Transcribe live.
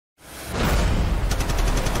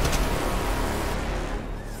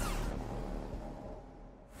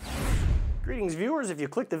Greetings viewers, if you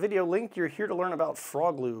click the video link, you're here to learn about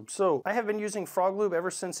Froglube. So I have been using Froglube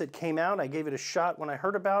ever since it came out. I gave it a shot when I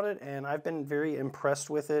heard about it, and I've been very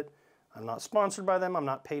impressed with it. I'm not sponsored by them, I'm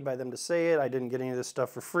not paid by them to say it, I didn't get any of this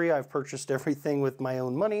stuff for free, I've purchased everything with my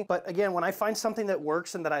own money. But again, when I find something that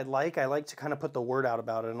works and that I like to kind of put the word out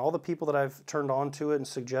about it. And all the people that I've turned on to it and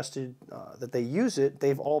suggested that they use it,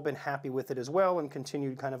 they've all been happy with it as well and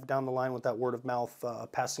continued kind of down the line with that word of mouth,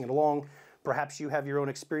 passing it along. Perhaps you have your own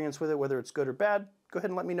experience with it, whether it's good or bad. Go ahead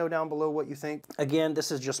and let me know down below what you think. Again, this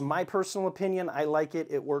is just my personal opinion. I like it,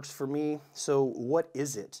 it works for me. So what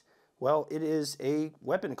is it? Well, it is a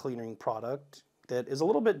weapon cleaning product that is a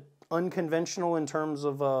little bit unconventional in terms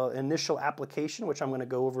of initial application, which I'm going to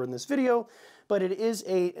go over in this video, but it is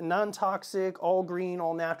a non-toxic, all green,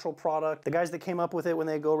 all natural product. The guys that came up with it, when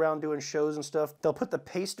they go around doing shows and stuff, they'll put the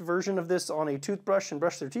paste version of this on a toothbrush and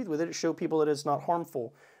brush their teeth with it to show people that it's not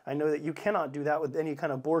harmful. I know that you cannot do that with any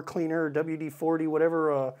kind of bore cleaner, WD-40,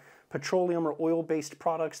 whatever petroleum or oil-based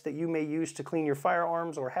products that you may use to clean your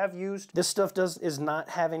firearms or have used. This stuff does not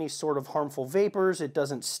have any sort of harmful vapors. It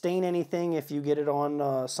doesn't stain anything. If you get it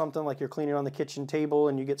on something like you're cleaning on the kitchen table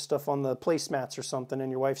and you get stuff on the placemats or something and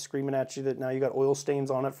your wife's screaming at you that now you got oil stains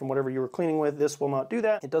on it from whatever you were cleaning with, this will not do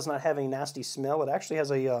that. It does not have any nasty smell. It actually has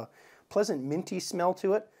a pleasant minty smell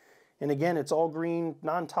to it. And again, it's all green,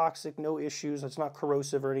 non-toxic, no issues. It's not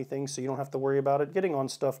corrosive or anything, so you don't have to worry about it getting on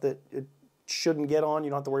stuff that it shouldn't get on. You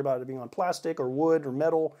don't have to worry about it being on plastic or wood or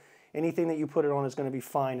metal. Anything that you put it on is going to be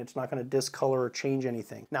fine. It's not going to discolor or change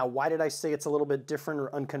anything. Now, why did I say it's a little bit different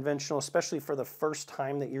or unconventional, especially for the first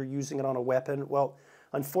time that you're using it on a weapon? Well,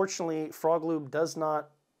 unfortunately, Froglube does not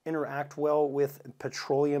interact well with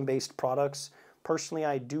petroleum-based products. Personally,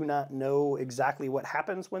 I do not know exactly what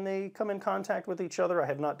happens when they come in contact with each other. I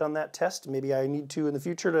have not done that test. Maybe I need to in the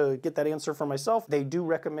future to get that answer for myself. They do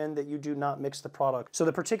recommend that you do not mix the product. So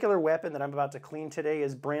the particular weapon that I'm about to clean today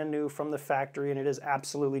is brand new from the factory, and it is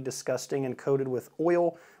absolutely disgusting and coated with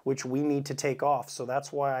oil, which we need to take off. So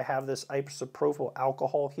that's why I have this isopropyl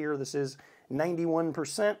alcohol here. This is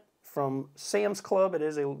 91% from Sam's Club. It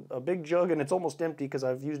is a big jug, and it's almost empty because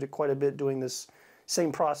I've used it quite a bit doing this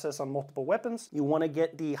same process on multiple weapons. You want to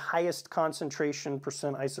get the highest concentration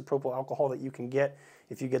percent isopropyl alcohol that you can get.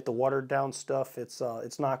 If you get the watered down stuff, it's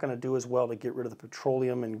not going to do as well to get rid of the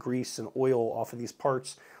petroleum and grease and oil off of these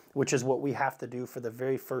parts, which is what we have to do for the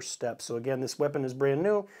very first step. So again, this weapon is brand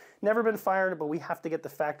new, never been fired, but we have to get the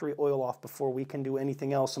factory oil off before we can do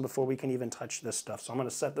anything else and before we can even touch this stuff. So I'm going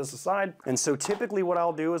to set this aside. And so typically what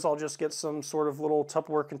I'll do is I'll just get some sort of little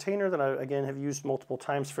Tupperware container that I, again, have used multiple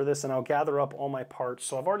times for this, and I'll gather up all my parts.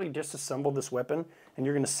 So I've already disassembled this weapon, and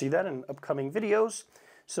you're going to see that in upcoming videos.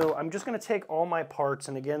 So I'm just going to take all my parts,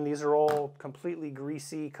 and again, these are all completely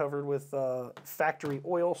greasy, covered with factory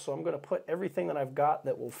oil, so I'm going to put everything that I've got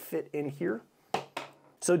that will fit in here.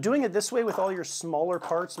 So doing it this way with all your smaller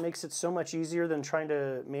parts makes it so much easier than trying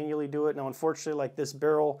to manually do it. Now, unfortunately, like this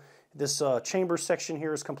barrel, this chamber section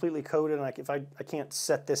here is completely coated, and I can't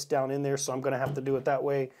set this down in there, so I'm going to have to do it that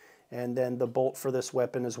way. And then the bolt for this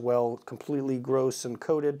weapon as well, completely gross and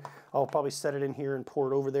coated. I'll probably set it in here and pour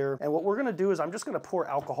it over there. And what we're gonna do is I'm just gonna pour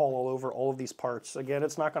alcohol all over all of these parts. Again,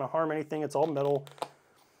 it's not gonna harm anything, it's all metal,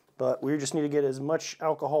 but we just need to get as much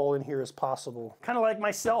alcohol in here as possible. Kind of like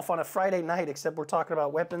myself on a Friday night, except we're talking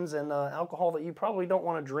about weapons and alcohol that you probably don't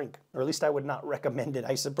wanna drink, or at least I would not recommend it.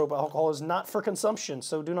 Isopropyl alcohol is not for consumption,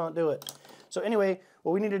 so do not do it. So anyway,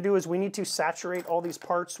 what we need to do is we need to saturate all these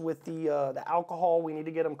parts with the alcohol. We need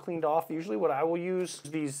to get them cleaned off. Usually what I will use,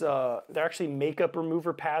 these, they're actually makeup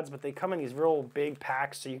remover pads, but they come in these real big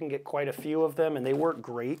packs, so you can get quite a few of them, and they work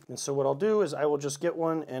great. And so what I'll do is I will just get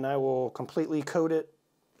one, and I will completely coat it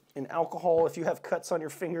in alcohol. If you have cuts on your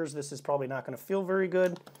fingers, this is probably not going to feel very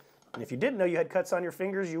good. And if you didn't know you had cuts on your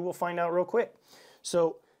fingers, you will find out real quick.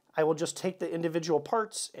 So I will just take the individual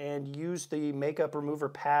parts and use the makeup remover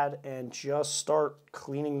pad and just start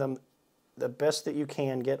cleaning them the best that you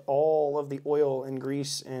can. Get all of the oil and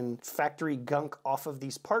grease and factory gunk off of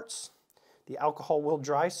these parts. The alcohol will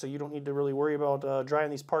dry, so you don't need to really worry about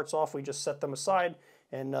drying these parts off. We just set them aside,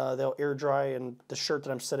 and they'll air dry, and the shirt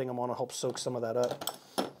that I'm setting them on will help soak some of that up.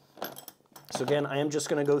 So again, I am just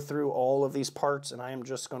going to go through all of these parts, and I am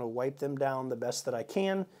just going to wipe them down the best that I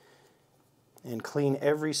can and clean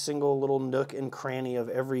every single little nook and cranny of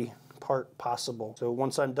every part possible. So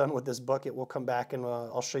once I'm done with this bucket, we'll come back and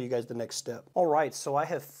I'll show you guys the next step. All right, so I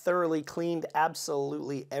have thoroughly cleaned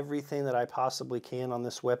absolutely everything that I possibly can on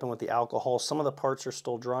this weapon with the alcohol. Some of the parts are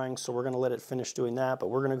still drying, so we're gonna let it finish doing that, but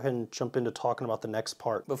we're gonna go ahead and jump into talking about the next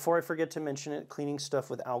part. Before I forget to mention it, cleaning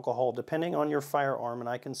stuff with alcohol, depending on your firearm, and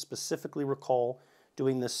I can specifically recall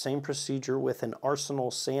doing this same procedure with an Arsenal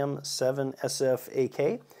SAM 7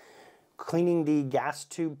 SF-AK. Cleaning the gas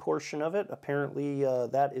tube portion of it. Apparently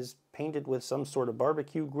that is painted with some sort of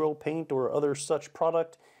barbecue grill paint or other such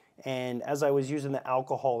product. And as I was using the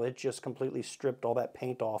alcohol, it just completely stripped all that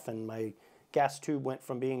paint off, and my gas tube went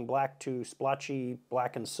from being black to splotchy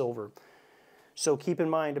black and silver. So keep in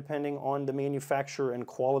mind, depending on the manufacturer and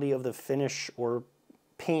quality of the finish or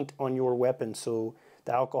paint on your weapon. So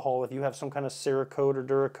the alcohol, if you have some kind of Cerakote or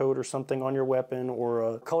Durakote or something on your weapon, or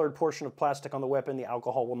a colored portion of plastic on the weapon, the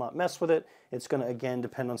alcohol will not mess with it. It's going to, again,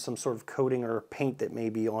 depend on some sort of coating or paint that may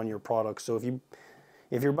be on your product. So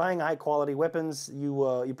if you're buying high quality weapons,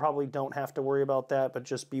 you probably don't have to worry about that, but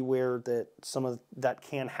just beware that some of that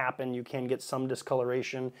can happen. You can get some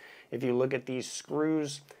discoloration. If you look at these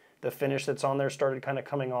screws, the finish that's on there started kind of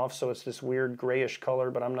coming off, so it's this weird grayish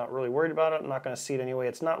color, but I'm not really worried about it. I'm not going to see it anyway.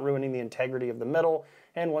 It's not ruining the integrity of the metal,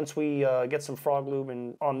 and once we get some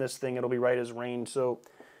Froglube on this thing, it'll be right as rain. So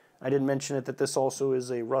I didn't mention it that this also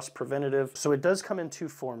is a rust preventative. So it does come in two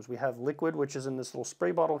forms. We have liquid, which is in this little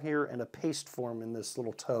spray bottle here, and a paste form in this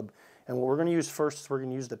little tub. And what we're going to use first is we're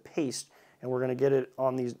going to use the paste, and we're going to get it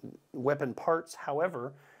on these weapon parts.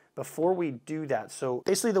 However, before we do that, so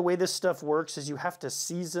basically the way this stuff works is you have to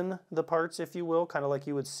season the parts, if you will, kind of like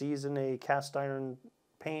you would season a cast iron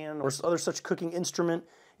pan or other such cooking instrument.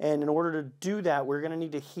 And in order to do that, we're going to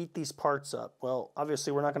need to heat these parts up. Well,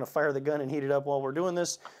 obviously we're not going to fire the gun and heat it up while we're doing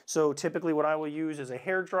this. So typically what I will use is a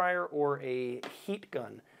hair dryer or a heat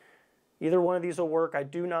gun. Either one of these will work. I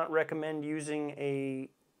do not recommend using a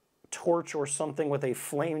torch or something with a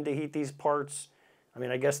flame to heat these parts. I mean,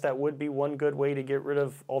 I guess that would be one good way to get rid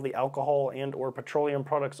of all the alcohol and or petroleum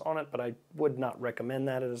products on it, but I would not recommend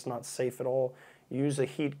that. It is not safe at all. Use a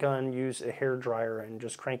heat gun, use a hair dryer, and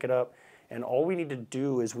just crank it up. And all we need to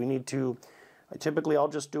do is typically I'll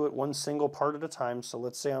just do it one single part at a time. So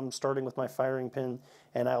let's say I'm starting with my firing pin,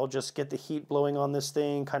 and I'll just get the heat blowing on this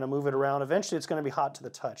thing, kind of move it around. Eventually it's going to be hot to the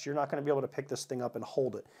touch. You're not going to be able to pick this thing up and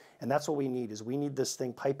hold it. And that's what we need, is we need this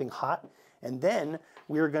thing piping hot. And then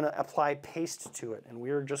we're going to apply paste to it. And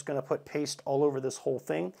we're just going to put paste all over this whole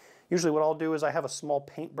thing. Usually what I'll do is I have a small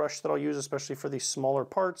paintbrush that I'll use, especially for these smaller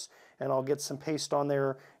parts, and I'll get some paste on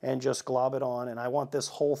there and just glob it on. And I want this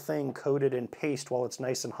whole thing coated in paste while it's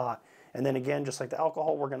nice and hot. And then again, just like the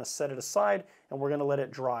alcohol, we're going to set it aside and we're going to let it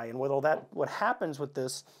dry. And with all that, what happens with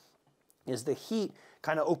this is the heat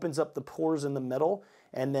kind of opens up the pores in the metal.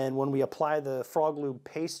 And then when we apply the Froglube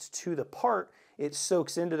paste to the part, it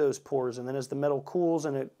soaks into those pores, and then as the metal cools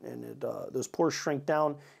and those pores shrink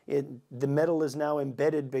down, the metal is now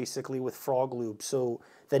embedded basically with Froglube. So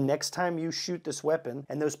the next time you shoot this weapon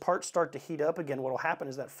and those parts start to heat up again, what will happen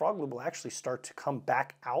is that Froglube will actually start to come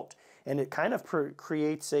back out, and it kind of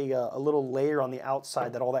creates a little layer on the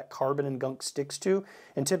outside that all that carbon and gunk sticks to.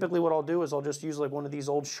 And typically what I'll do is I'll just use like one of these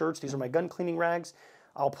old shirts. These are my gun cleaning rags.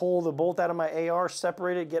 I'll pull the bolt out of my AR,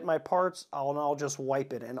 separate it, get my parts, and I'll just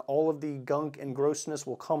wipe it, and all of the gunk and grossness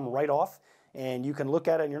will come right off, and you can look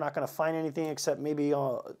at it and you're not going to find anything except maybe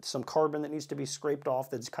some carbon that needs to be scraped off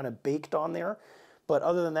that's kind of baked on there. But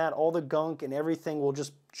other than that, all the gunk and everything will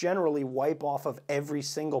just generally wipe off of every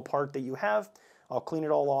single part that you have. I'll clean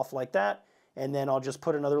it all off like that, and then I'll just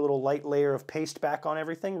put another little light layer of paste back on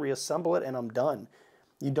everything, reassemble it, and I'm done.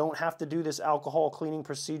 You don't have to do this alcohol cleaning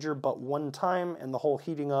procedure but one time, and the whole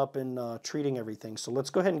heating up and treating everything. So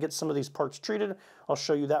let's go ahead and get some of these parts treated. I'll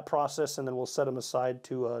show you that process, and then we'll set them aside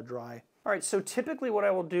to dry. All right, so typically what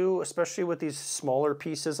I will do, especially with these smaller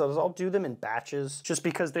pieces, is I'll do them in batches. Just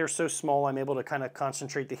because they're so small, I'm able to kind of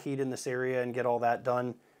concentrate the heat in this area and get all that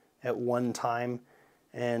done at one time.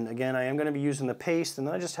 And again, I am going to be using the paste, and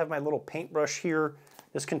then I just have my little paintbrush here.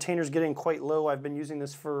 This container's getting quite low. I've been using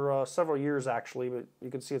this for several years actually, but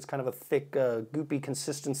you can see it's kind of a thick, goopy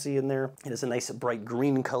consistency in there. It is a nice bright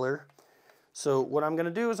green color. So what I'm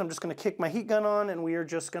gonna do is I'm just gonna kick my heat gun on, and we are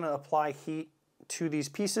just gonna apply heat to these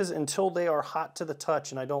pieces until they are hot to the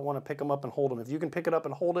touch, and I don't wanna pick them up and hold them. If you can pick it up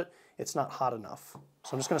and hold it, it's not hot enough. So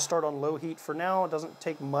I'm just gonna start on low heat for now. It doesn't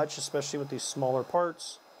take much, especially with these smaller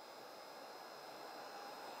parts.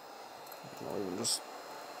 I'll even just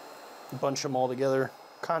bunch them all together.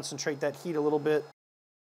 Concentrate that heat a little bit.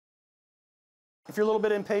 If you're a little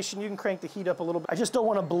bit impatient, you can crank the heat up a little bit. I just don't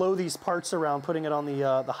want to blow these parts around, putting it on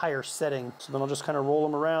the higher setting. So then I'll just kind of roll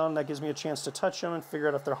them around. That gives me a chance to touch them and figure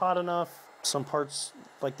out if they're hot enough. Some parts,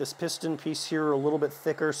 like this piston piece here, are a little bit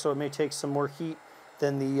thicker, so it may take some more heat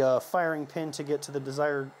than the firing pin to get to the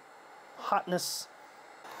desired hotness.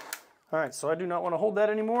 All right, so I do not want to hold that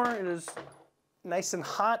anymore. It is nice and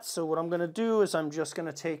hot, so what I'm going to do is I'm just going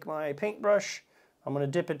to take my paintbrush, I'm going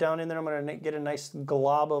to dip it down in there, I'm going to get a nice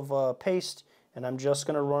glob of paste, and I'm just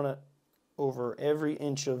going to run it over every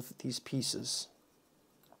inch of these pieces.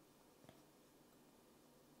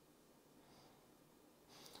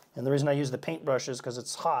 And the reason I use the paintbrush is because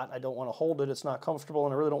it's hot. I don't want to hold it. It's not comfortable,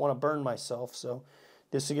 and I really don't want to burn myself. So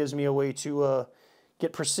this gives me a way to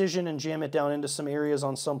get precision and jam it down into some areas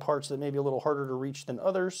on some parts that may be a little harder to reach than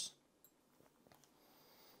others.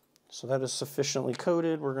 So that is sufficiently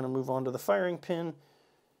coated. We're going to move on to the firing pin.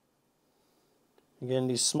 Again,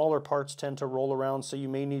 these smaller parts tend to roll around, so you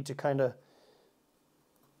may need to kind of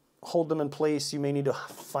hold them in place. You may need to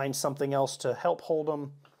find something else to help hold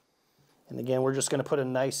them. And again, we're just going to put a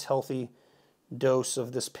nice healthy dose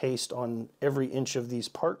of this paste on every inch of these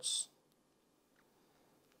parts.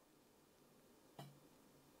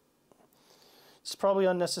 It's probably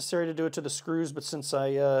unnecessary to do it to the screws, but since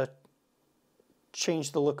I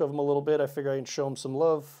changed the look of them a little bit, I figure I can show them some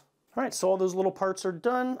love. All right, so all those little parts are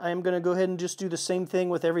done. I am going to go ahead and just do the same thing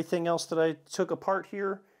with everything else that I took apart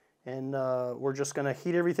here. And we're just going to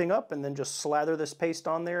heat everything up and then just slather this paste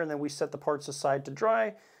on there, and then we set the parts aside to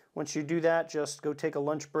dry. Once you do that, just go take a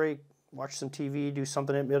lunch break, watch some TV, do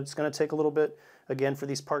something. It's going to take a little bit, again, for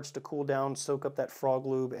these parts to cool down, soak up that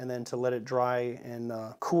Froglube, and then to let it dry and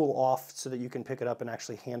cool off so that you can pick it up and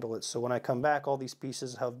actually handle it. So when I come back, all these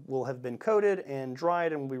pieces will have been coated and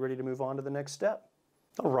dried, and we'll be ready to move on to the next step.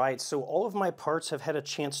 All right, so all of my parts have had a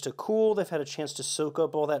chance to cool. They've had a chance to soak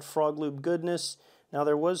up all that Froglube goodness. Now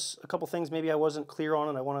there was a couple things maybe I wasn't clear on,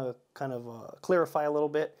 and I want to kind of clarify a little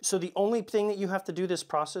bit. So the only thing that you have to do this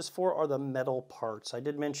process for are the metal parts. I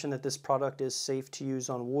did mention that this product is safe to use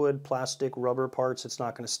on wood, plastic, rubber parts. It's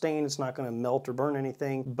not going to stain, it's not going to melt or burn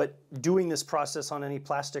anything, but doing this process on any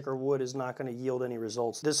plastic or wood is not going to yield any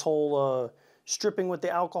results. This whole stripping with the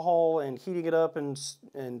alcohol and heating it up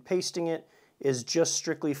and pasting it is just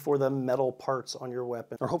strictly for the metal parts on your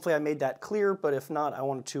weapon. Or hopefully I made that clear, but if not, I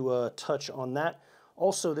wanted to touch on that.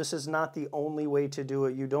 Also, this is not the only way to do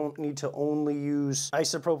it. You don't need to only use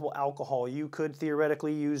isopropyl alcohol. You could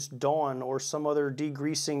theoretically use Dawn or some other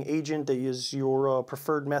degreasing agent that is your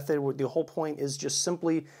preferred method. The whole point is just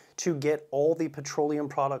simply to get all the petroleum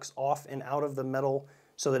products off and out of the metal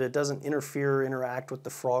so that it doesn't interfere or interact with the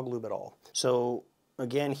Froglube at all. So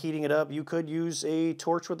again, heating it up, you could use a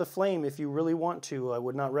torch with a flame if you really want to. I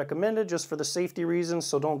would not recommend it just for the safety reasons,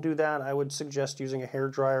 so don't do that. I would suggest using a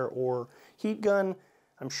hairdryer or heat gun.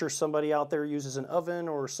 I'm sure somebody out there uses an oven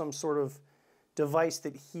or some sort of device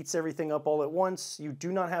that heats everything up all at once. You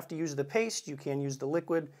do not have to use the paste. You can use the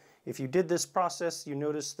liquid. If you did this process, you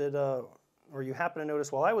notice that, or you happen to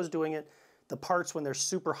notice while I was doing it, the parts, when they're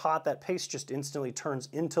super hot, that paste just instantly turns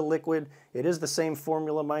into liquid. It is the same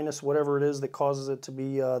formula minus whatever it is that causes it to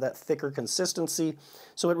be that thicker consistency.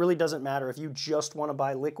 So it really doesn't matter. If you just want to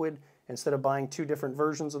buy liquid instead of buying two different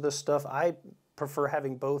versions of this stuff, I prefer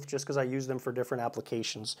having both just because I use them for different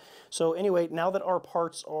applications. So anyway, now that our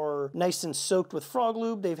parts are nice and soaked with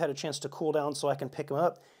Froglube, they've had a chance to cool down so I can pick them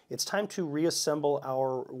up. It's time to reassemble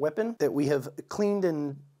our weapon that we have cleaned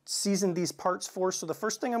and seasoned these parts for. So the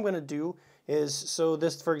first thing I'm going to do is, so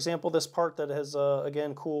this, for example, this part that has,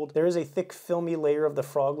 again, cooled, there is a thick filmy layer of the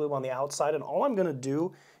Froglube on the outside, and all I'm going to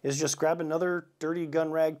do is just grab another dirty gun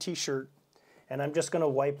rag t-shirt, and I'm just going to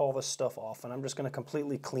wipe all this stuff off, and I'm just going to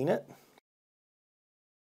completely clean it,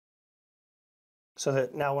 so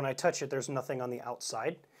that now when I touch it, there's nothing on the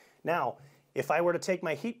outside. Now, if I were to take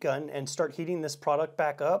my heat gun and start heating this product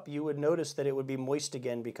back up, you would notice that it would be moist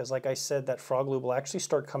again, because like I said, that Froglube will actually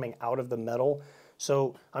start coming out of the metal.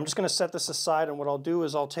 So I'm just going to set this aside, and what I'll do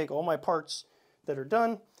is I'll take all my parts that are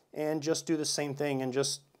done and just do the same thing and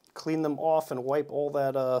just clean them off and wipe all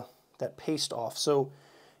that, that paste off. So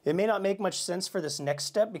it may not make much sense for this next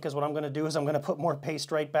step, because what I'm going to do is I'm going to put more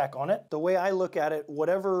paste right back on it. The way I look at it,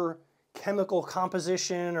 whatever chemical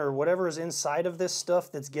composition or whatever is inside of this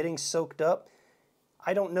stuff that's getting soaked up,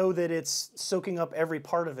 I don't know that it's soaking up every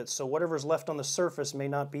part of it, so whatever's left on the surface may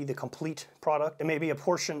not be the complete product. It may be a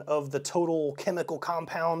portion of the total chemical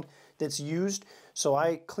compound that's used. So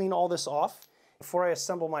I clean all this off. Before I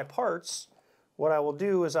assemble my parts, what I will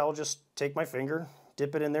do is I'll just take my finger,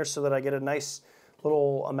 dip it in there so that I get a nice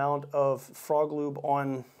little amount of Froglube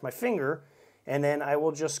on my finger, and then I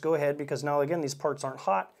will just go ahead, because now again these parts aren't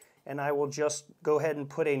hot, and I will just go ahead and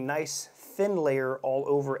put a nice thin layer all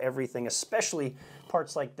over everything, especially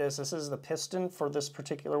parts like this. This is the piston for this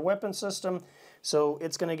particular weapon system, so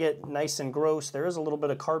it's going to get nice and gross. There is a little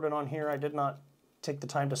bit of carbon on here. I did not take the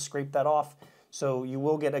time to scrape that off, so you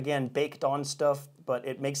will get, again, baked on stuff, but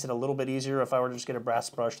it makes it a little bit easier. If I were to just get a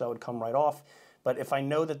brass brush, that would come right off. But if I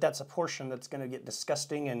know that that's a portion that's going to get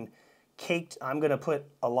disgusting and caked, I'm going to put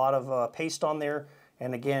a lot of paste on there,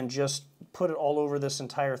 and again, just put it all over this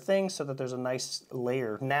entire thing so that there's a nice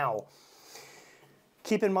layer. Now,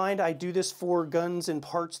 keep in mind, I do this for guns and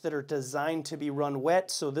parts that are designed to be run wet,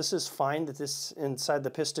 so this is fine that this inside the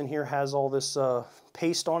piston here has all this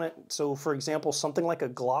paste on it. So for example, something like a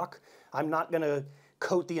Glock, I'm not going to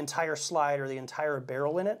coat the entire slide or the entire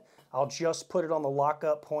barrel in it. I'll just put it on the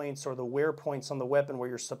lockup points or the wear points on the weapon where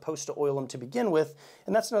you're supposed to oil them to begin with.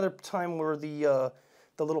 And that's another time where the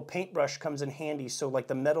little paintbrush comes in handy. So like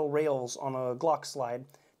the metal rails on a Glock slide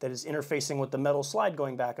that is interfacing with the metal slide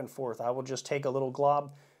going back and forth, I will just take a little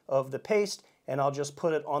glob of the paste and I'll just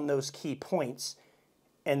put it on those key points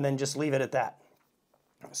and then just leave it at that.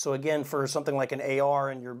 So again, for something like an AR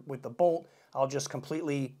and you're with the bolt, I'll just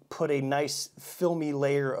completely put a nice filmy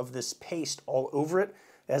layer of this paste all over it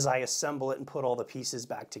as I assemble it and put all the pieces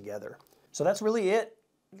back together. So that's really it.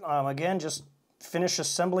 Again, just finish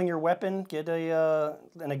assembling your weapon, get a,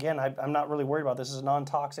 and again, I'm not really worried about this. This is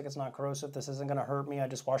non-toxic, it's not corrosive, this isn't gonna hurt me. I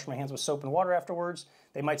just wash my hands with soap and water afterwards.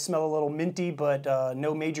 They might smell a little minty, but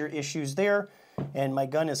no major issues there. And my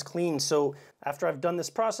gun is clean. So after I've done this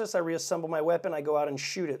process, I reassemble my weapon, I go out and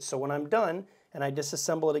shoot it. So when I'm done and I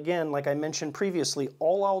disassemble it again, like I mentioned previously,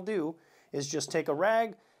 all I'll do is just take a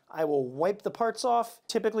rag, I will wipe the parts off.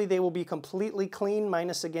 Typically they will be completely clean,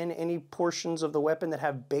 minus again any portions of the weapon that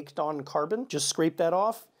have baked on carbon. Just scrape that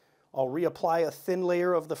off. I'll reapply a thin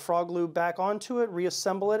layer of the Froglube back onto it,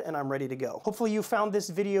 reassemble it, and I'm ready to go. Hopefully you found this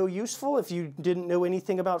video useful. If you didn't know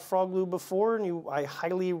anything about Froglube before, I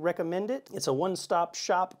highly recommend it. It's a one-stop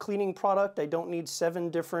shop cleaning product. I don't need 7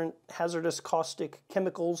 different hazardous caustic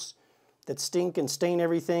chemicals that stink and stain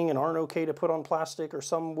everything and aren't okay to put on plastic or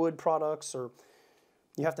some wood products, or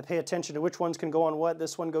you have to pay attention to which ones can go on what.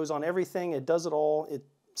 This one goes on everything. It does it all. It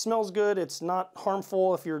smells good. It's not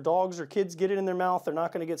harmful. If your dogs or kids get it in their mouth, they're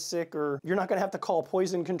not going to get sick, or you're not going to have to call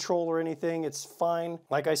poison control or anything. It's fine.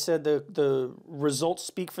 Like I said, the results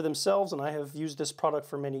speak for themselves, and I have used this product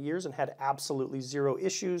for many years and had absolutely 0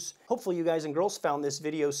 issues. Hopefully you guys and girls found this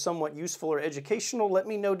video somewhat useful or educational. Let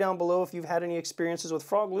me know down below if you've had any experiences with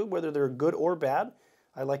Froglube, whether they're good or bad.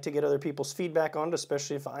 I like to get other people's feedback on it,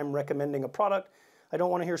 especially if I'm recommending a product. I don't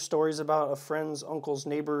want to hear stories about a friend's, uncle's,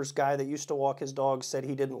 neighbor's guy that used to walk his dog said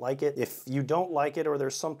he didn't like it. If you don't like it or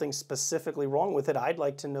there's something specifically wrong with it, I'd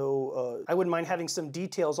like to know. I wouldn't mind having some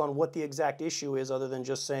details on what the exact issue is other than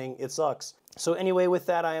just saying it sucks. So anyway, with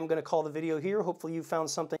that, I am going to call the video here. Hopefully you found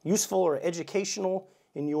something useful or educational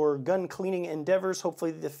in your gun cleaning endeavors.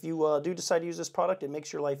 Hopefully if you do decide to use this product, it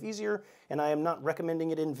makes your life easier, and I am not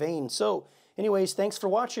recommending it in vain. So anyways, thanks for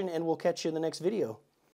watching, and we'll catch you in the next video.